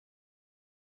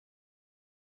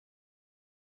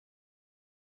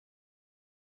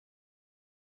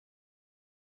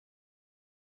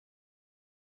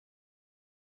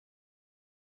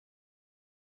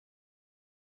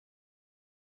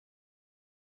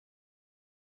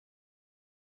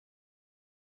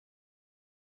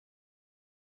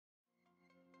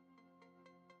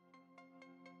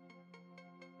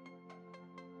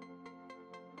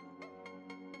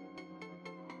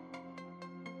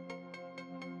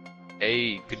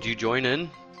Hey, could you join in?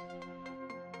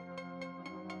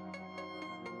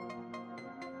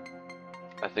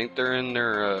 I think they're in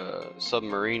their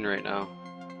submarine right now.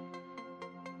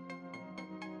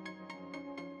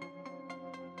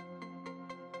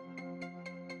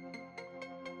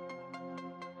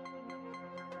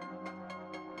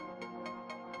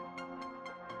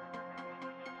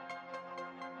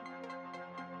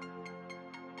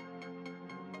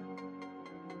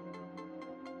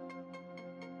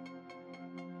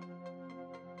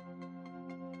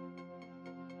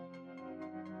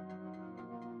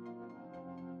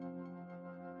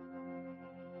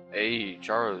 Hey,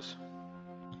 Charles.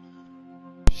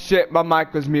 Shit, my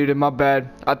mic was muted, my bad.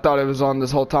 I thought it was on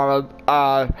this whole time.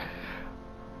 How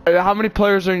many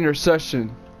players are in your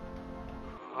session?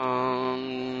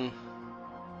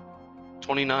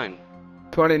 29.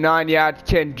 29, yeah, I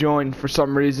can't join for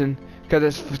some reason.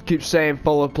 Because it keeps saying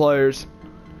full of players.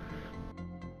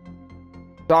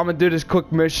 So I'm gonna do this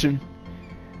quick mission.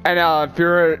 And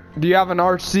do you have an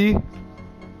RC?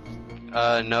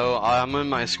 No, I'm in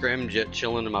my scramjet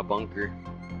chilling in my bunker.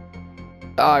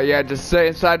 Yeah, just stay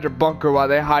inside your bunker while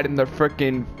they hide in their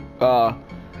freaking,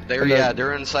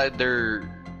 They're inside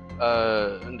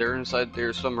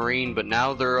their submarine, but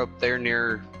now they're up there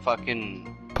near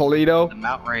fucking Polito? the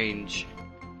mountain range.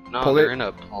 No, they're in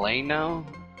a plane now?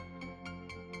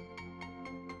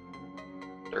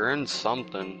 They're in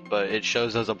something, but it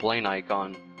shows as a plane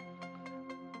icon.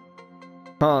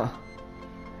 Huh.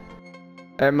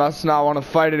 They must not want to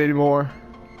fight it anymore.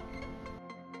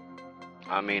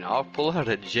 I mean, I'll pull out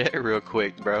a jet real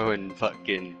quick, bro, and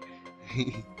fucking...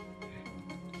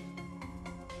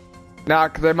 Nah,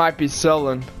 'cause they might be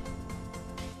selling.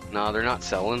 No, they're not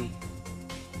selling.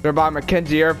 They're by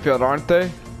Mackenzie Airfield, aren't they?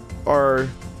 Or...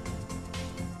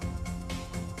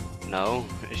 No,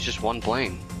 it's just one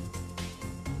plane.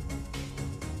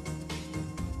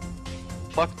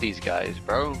 Fuck these guys,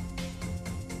 bro.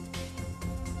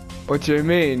 What do you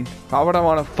mean? Why would I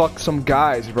want to fuck some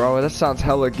guys, bro? That sounds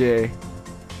hella gay.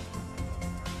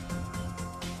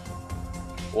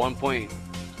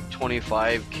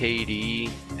 1.25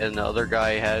 KD, and the other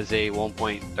guy has a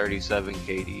 1.37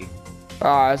 KD.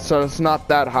 Alright, so it's not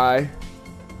that high.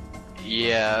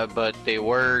 Yeah, but they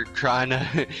were trying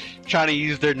to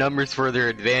use their numbers for their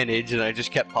advantage, and I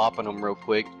just kept popping them real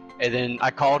quick. And then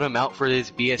I called him out for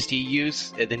his BST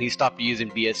use, and then he stopped using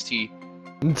BST.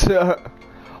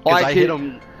 Like I hit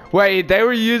him. Wait, they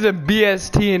were using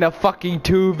BST in a fucking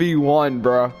 2v1,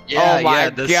 bro. Yeah, oh my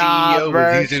the God, CEO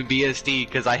bro. was using BST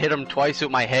because I hit him twice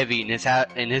with my heavy, and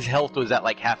his health was at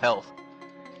like half health.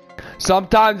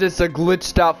 Sometimes it's a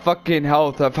glitched out fucking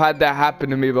health. I've had that happen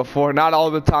to me before. Not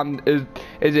all the time is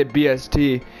it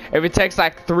BST. If it takes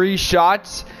like 3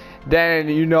 shots, then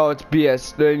you know it's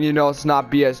BS. Then you know it's not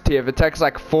BST. If it takes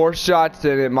like 4 shots,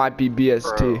 then it might be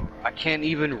BST. Bro, I can't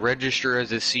even register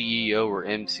as a CEO or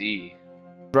MC.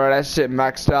 Bro, that shit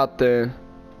maxed out there.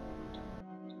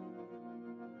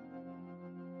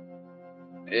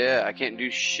 Yeah, I can't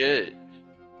do shit.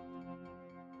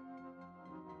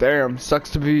 Damn, sucks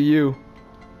to be you.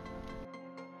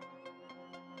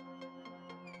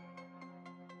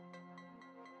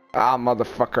 Ah,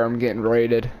 motherfucker, I'm getting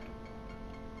raided.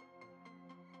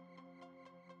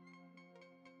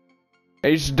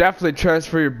 Hey, you should definitely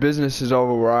transfer your businesses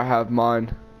over where I have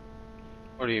mine.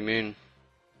 What do you mean?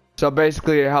 So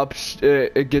basically, it helps.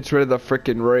 It gets rid of the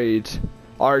freaking raids,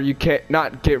 or you can't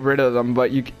not get rid of them,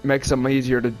 but you makes them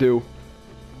easier to do.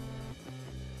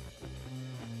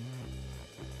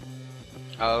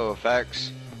 Oh,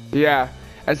 facts. Yeah,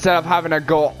 instead of having to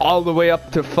go all the way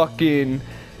up to fucking,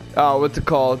 what's it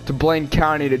called, to Blaine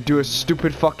County to do a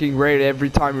stupid fucking raid every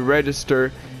time you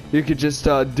register, you could just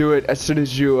do it as soon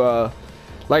as you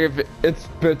like if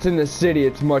it's in the city,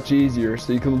 it's much easier,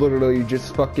 so you can literally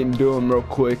just fucking do them real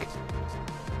quick.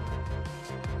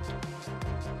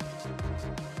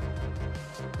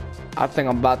 I think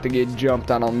I'm about to get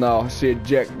jumped. I don't know. I see a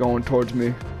jet going towards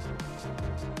me.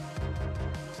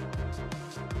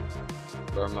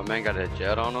 Bro, my man got a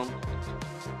jet on him.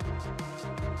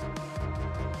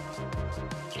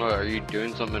 Oh, are you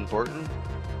doing something important?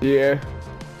 Yeah.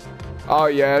 Oh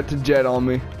yeah, it's a jet on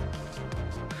me.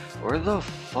 Where the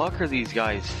fuck are these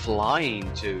guys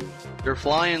flying to? They're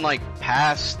flying like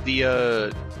past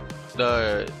the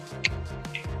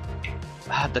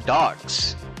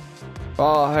docks.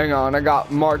 Oh, hang on. I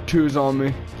got Mark 2s on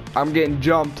me. I'm getting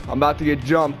jumped. I'm about to get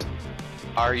jumped.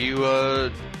 Are you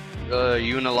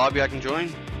you in the lobby I can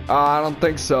join? I don't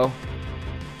think so.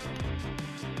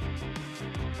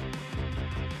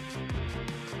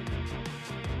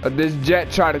 This jet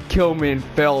tried to kill me and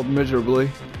failed miserably.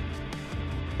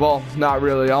 Well, not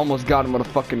really. I almost got him with a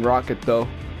fucking rocket though.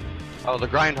 Oh, the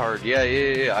grind hard. Yeah.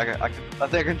 I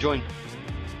think I can join.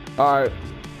 Alright.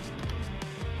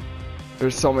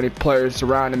 There's so many players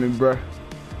surrounding me, bruh.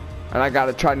 And I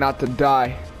gotta try not to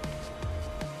die.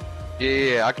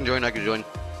 Yeah, I can join.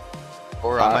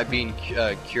 Or I might be in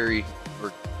Curie.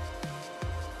 Or...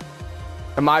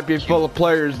 It might be full of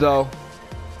players though.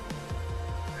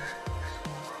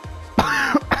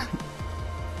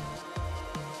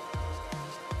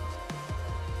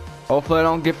 Hopefully I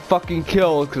don't get fucking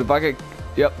killed, because if I get...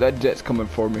 Yep, that jet's coming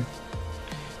for me.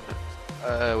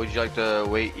 Would you like to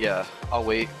wait? Yeah, I'll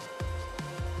wait.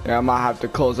 Yeah, I might have to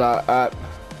close out app.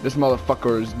 This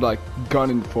motherfucker is like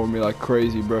gunning for me like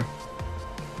crazy, bro.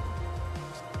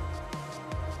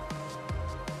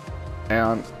 And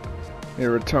I need to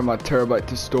return my terabyte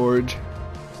to storage.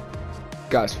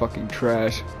 Guy's fucking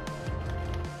trash.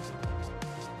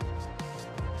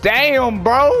 Damn,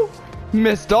 bro!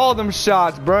 Missed all them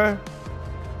shots, bro.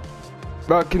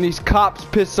 Bro, can these cops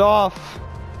piss off?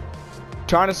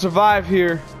 Trying to survive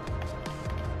here.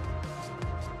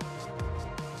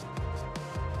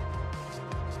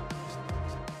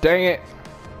 Dang it.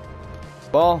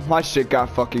 Well, my shit got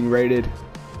fucking raided.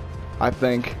 I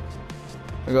think.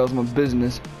 There goes my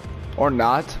business. Or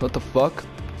not. What the fuck?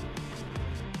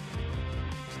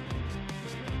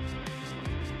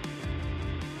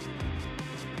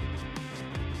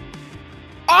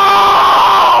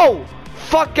 Oh!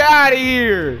 Fuck out of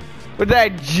here! With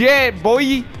that jet,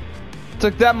 boy!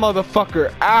 Took that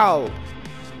motherfucker out.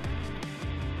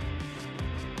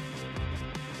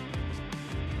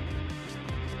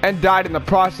 And died in the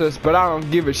process, but I don't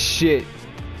give a shit.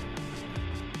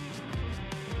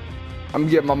 I'm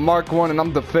getting my Mark 1 and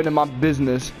I'm defending my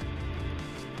business.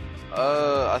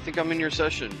 I think I'm in your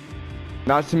session.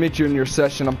 Nice to meet you in your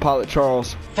session. I'm Pilot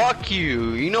Charles. Fuck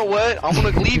you. You know what? I'm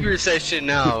gonna leave your session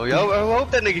now. Yo, I hope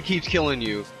that nigga keeps killing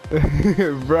you.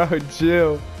 Bro,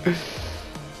 chill.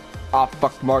 Ah,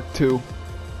 fuck, Mark 2.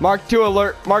 Mark 2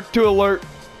 alert. Mark 2 alert.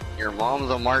 Your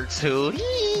mom's a Mark 2.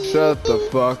 Shut the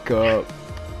fuck up.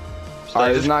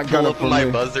 I it's not gonna pull up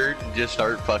my buzzard and just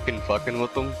start fucking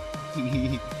with them?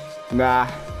 Nah.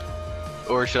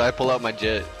 Or should I pull out my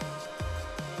jet?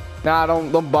 Nah,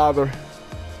 don't bother.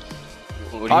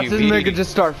 What Watch do this you mean? nigga just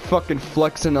start fucking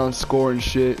flexing on score and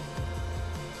shit.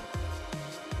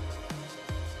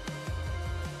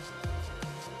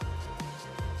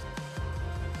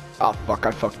 Oh fuck,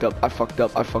 I fucked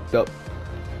up.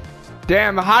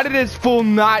 Damn, how did this fool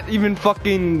not even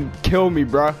fucking kill me,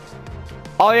 bruh?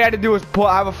 All he had to do was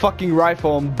have a fucking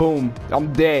rifle and boom,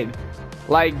 I'm dead.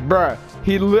 Like, bruh,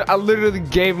 I literally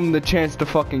gave him the chance to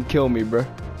fucking kill me, bruh.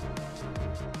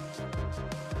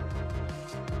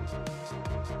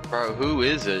 Bro, who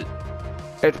is it?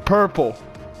 It's purple.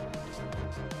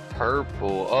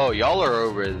 Purple. Oh, y'all are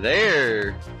over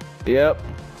there. Yep.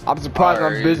 I'm surprised my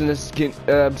Alright. business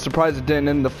I'm surprised it didn't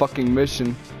end the fucking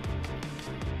mission.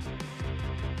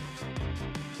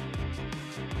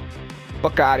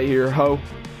 Fuck out of here, ho.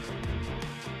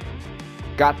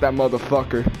 Got that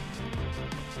motherfucker.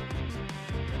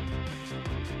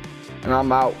 And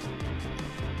I'm out.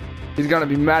 He's gonna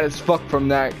be mad as fuck from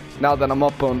that now that I'm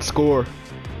up on score.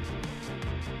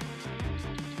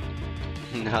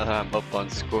 Now that I'm up on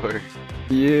score.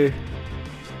 Yeah.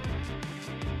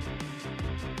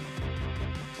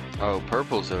 Oh,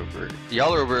 purple's over.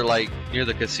 Y'all are over like near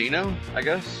the casino, I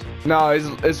guess? No,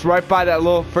 it's right by that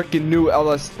little freaking new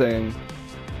LS thing.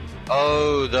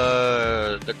 Oh,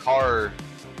 the car.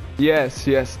 Yes,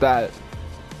 that.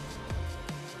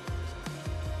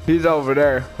 He's over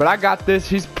there. But I got this.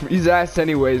 He's ass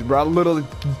anyways, bro. I literally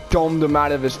domed him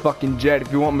out of his fucking jet.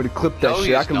 If you want me to clip that No,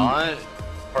 shit, I he's can. not.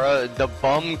 The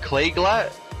bum clay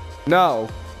glat? No,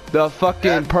 the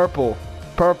fucking purple,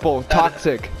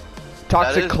 toxic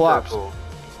collapse. Purple.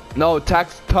 No,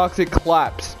 toxic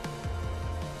collapse.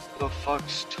 The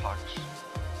fuck's toxic?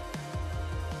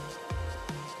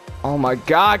 Oh my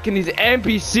god, can these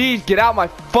NPCs get out my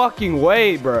fucking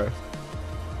way, bro?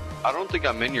 I don't think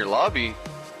I'm in your lobby.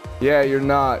 Yeah, you're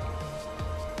not.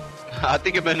 I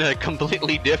think I'm in a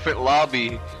completely different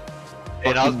lobby.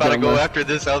 And I was about to go after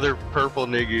this other purple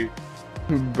nigga.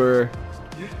 Brr.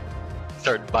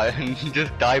 Start buying,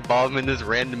 just dive bombing this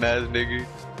random ass nigga.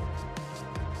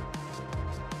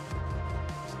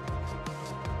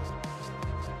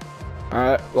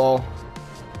 Alright, well.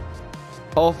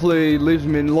 Hopefully he leaves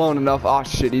me alone enough. Oh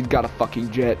shit, he's got a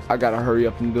fucking jet. I gotta hurry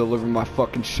up and deliver my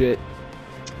fucking shit.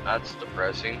 That's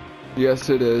depressing. Yes,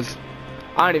 it is.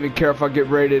 I don't even care if I get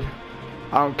raided.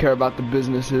 I don't care about the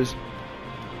businesses.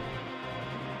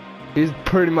 He's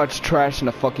pretty much trashing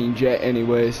a fucking jet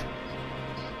anyways.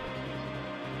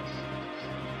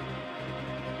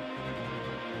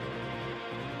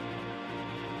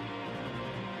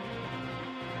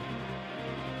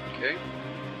 Okay.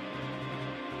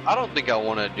 I don't think I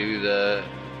want to do that.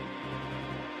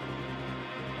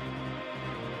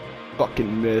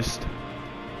 Fucking missed.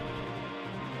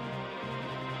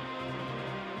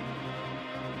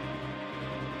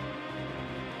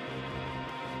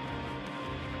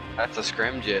 That's a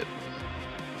scramjet.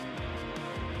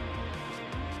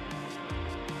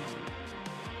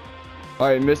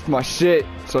 I missed my shit,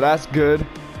 so that's good.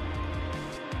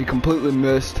 You completely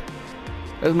missed.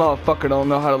 This motherfucker don't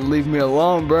know how to leave me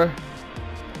alone, bruh.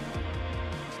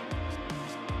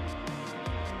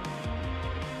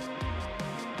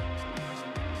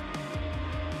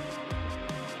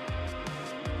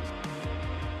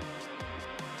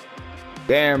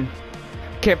 Damn.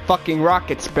 Can't fucking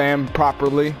rocket spam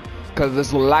properly because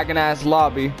this lagging ass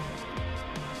lobby.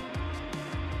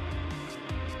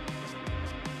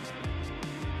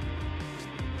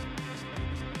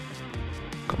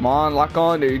 Come on, lock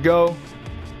on, there you go.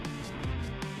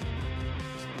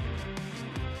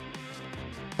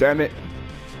 Damn it.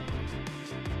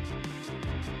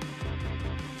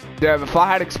 Damn, if I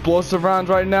had explosive rounds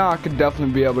right now, I could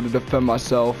definitely be able to defend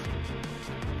myself.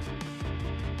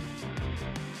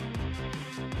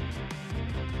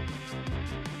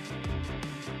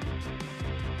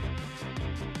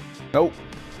 Nope.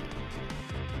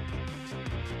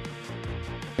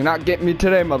 You're not getting me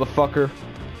today, motherfucker.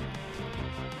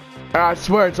 And I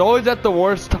swear, it's always at the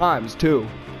worst times, too.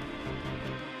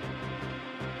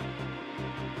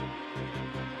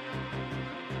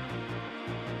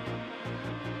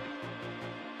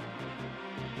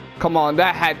 Come on,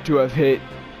 that had to have hit.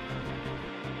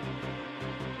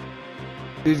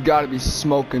 He's gotta be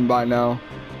smoking by now.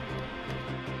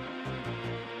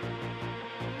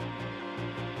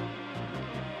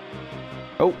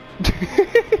 Oh.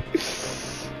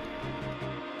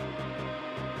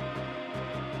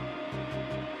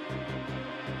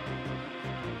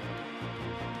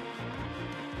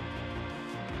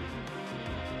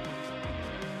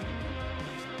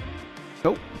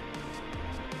 Nope.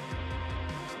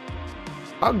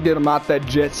 I'll get him out that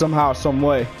jet somehow, some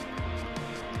way.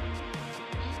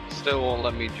 Still won't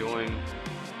let me join.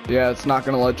 Yeah, it's not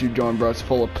gonna let you join, bro. It's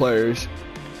full of players.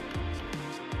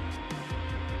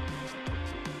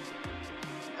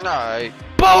 Alright.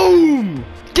 Boom!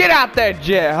 Get out that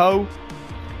jet, ho!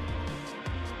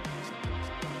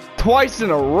 Twice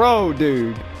in a row,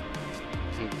 dude.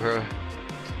 Bruh.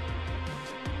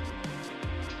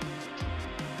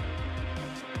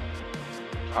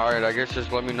 Alright, I guess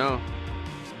just let me know.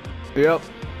 Yep.